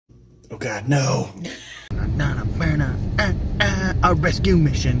Oh God, no. A rescue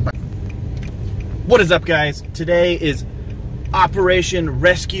mission. What is up, guys? Today is Operation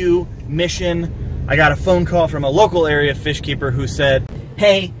Rescue Mission. I got a phone call from a local area fish keeper who said,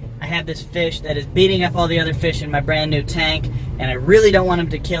 hey, I have this fish that is beating up all the other fish in my brand new tank, and I really don't want him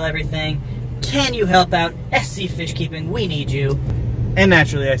to kill everything. Can you help out? SC Fish Keeping, we need you. And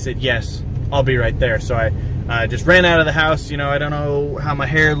naturally I said, yes, I'll be right there. So I just ran out of the house. You know, I don't know how my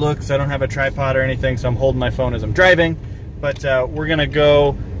hair looks. I don't have a tripod or anything, so I'm holding my phone as I'm driving. But we're gonna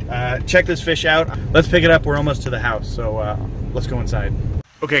go check this fish out. Let's pick it up. We're almost to the house, so let's go inside.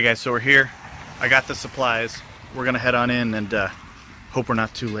 Okay guys, so we're here. I got the supplies. We're gonna head on in and hope we're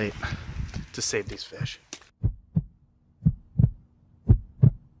not too late to save these fish.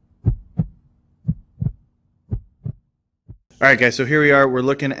 Alright guys, so here we are. We're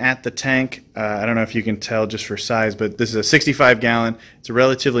looking at the tank. I don't know if you can tell just for size, but this is a 65 gallon. It's a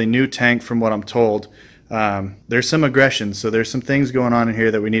relatively new tank from what I'm told. There's some aggression, so there's some things going on in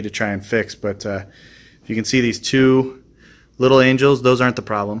here that we need to try and fix, but if you can see these two little angels, those aren't the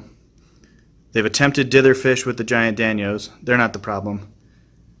problem. They've attempted dither fish with the giant danios. They're not the problem.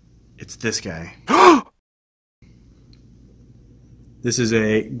 It's this guy. This is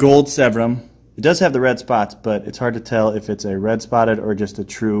a gold Severum. It does have the red spots, but it's hard to tell if it's a red spotted or just a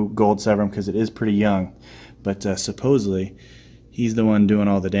true gold Severum because it is pretty young. But supposedly, he's the one doing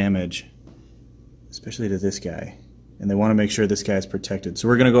all the damage, especially to this guy. And they want to make sure this guy is protected. So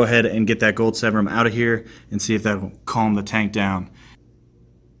we're going to go ahead and get that gold Severum out of here and see if that will calm the tank down.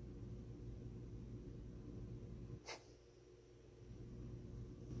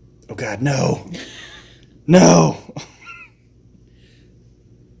 Oh God, no. No.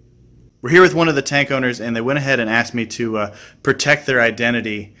 We're here with one of the tank owners, and they went ahead and asked me to protect their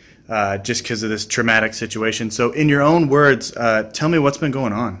identity just because of this traumatic situation. So in your own words, tell me what's been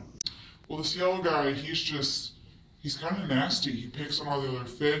going on. Well, this yellow guy, he's kind of nasty. He picks on all the other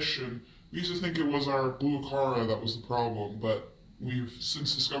fish, and we used to think it was our blue cara that was the problem, but we've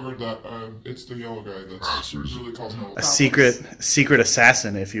since discovered that it's the yellow guy that's really causing a secret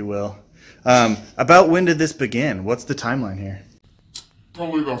assassin, if you will. About when did this begin? What's the timeline here?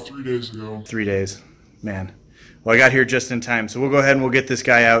 Probably about 3 days ago. 3 days. Man. Well, I got here just in time, so we'll go ahead and we'll get this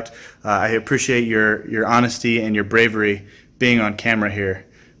guy out. I appreciate your honesty and your bravery being on camera here,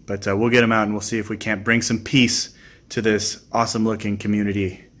 but we'll get him out and we'll see if we can't bring some peace to this awesome-looking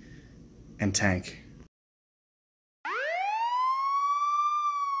community and tank.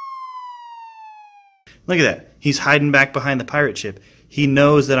 Look at that. He's hiding back behind the pirate ship. He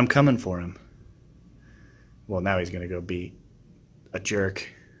knows that I'm coming for him. Well, now he's going to go be a jerk.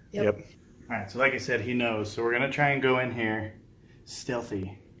 Yep. Alright, so like I said, he knows. So we're going to try and go in here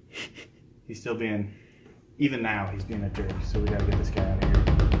stealthy. He's still being, even now, he's being a jerk. So we got to get this guy out of here.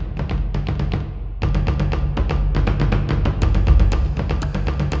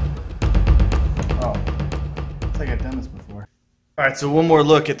 Oh, it's like I've done this before. Alright, so one more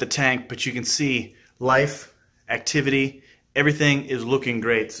look at the tank, but you can see life, activity, everything is looking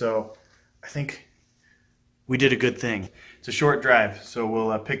great. So I think we did a good thing. It's a short drive, so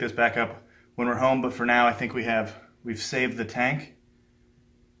we'll pick this back up when we're home, but for now I think we've saved the tank,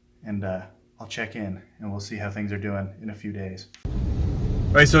 and I'll check in and we'll see how things are doing in a few days.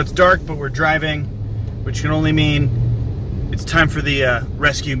 Alright, so it's dark, but we're driving, which can only mean it's time for the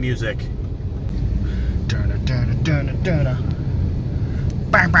rescue music.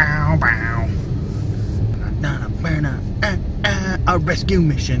 Bow, bow, bow. A rescue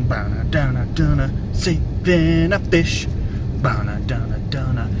mission, saving a fish.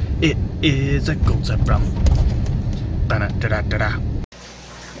 It is a gold Severum.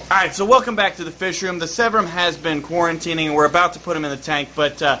 Alright, so welcome back to the fish room. The Severum has been quarantining and we're about to put him in the tank,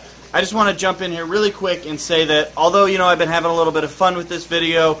 but I just want to jump in here really quick and say that although, you know, I've been having a little bit of fun with this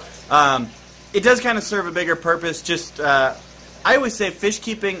video, it does kind of serve a bigger purpose. Just, I always say fish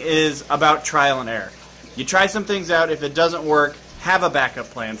keeping is about trial and error. You try some things out. If it doesn't work, have a backup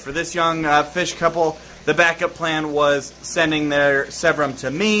plan. For this young fish couple, the backup plan was sending their Severum to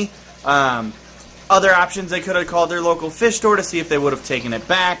me. Other options, they could have called their local fish store to see if they would have taken it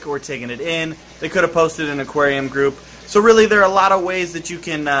back or taken it in. They could have posted an aquarium group. So really, there are a lot of ways that you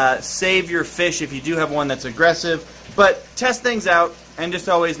can save your fish if you do have one that's aggressive. But test things out and just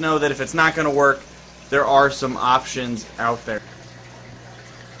always know that if it's not going to work, there are some options out there.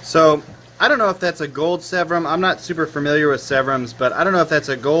 So I don't know if that's a gold Severum. I'm not super familiar with Severums, but I don't know if that's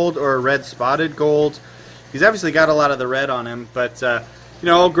a gold or a red spotted gold. He's obviously got a lot of the red on him, but you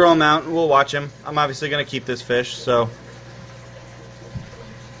know, I'll grow him out and we'll watch him. I'm obviously going to keep this fish, so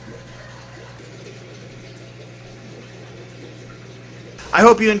I I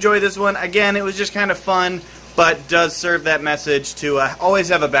hope you enjoy this one. Again, it was just kind of fun, but does serve that message to always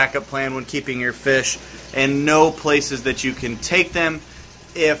have a backup plan when keeping your fish and know places that you can take them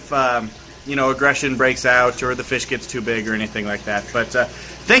if you know, aggression breaks out or the fish gets too big or anything like that. But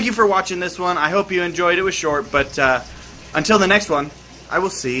thank you for watching this one. I hope you enjoyed. It was short, but until the next one, I will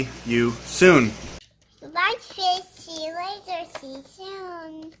see you soon. Bye, fish. See you later. See you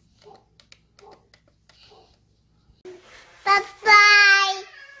soon.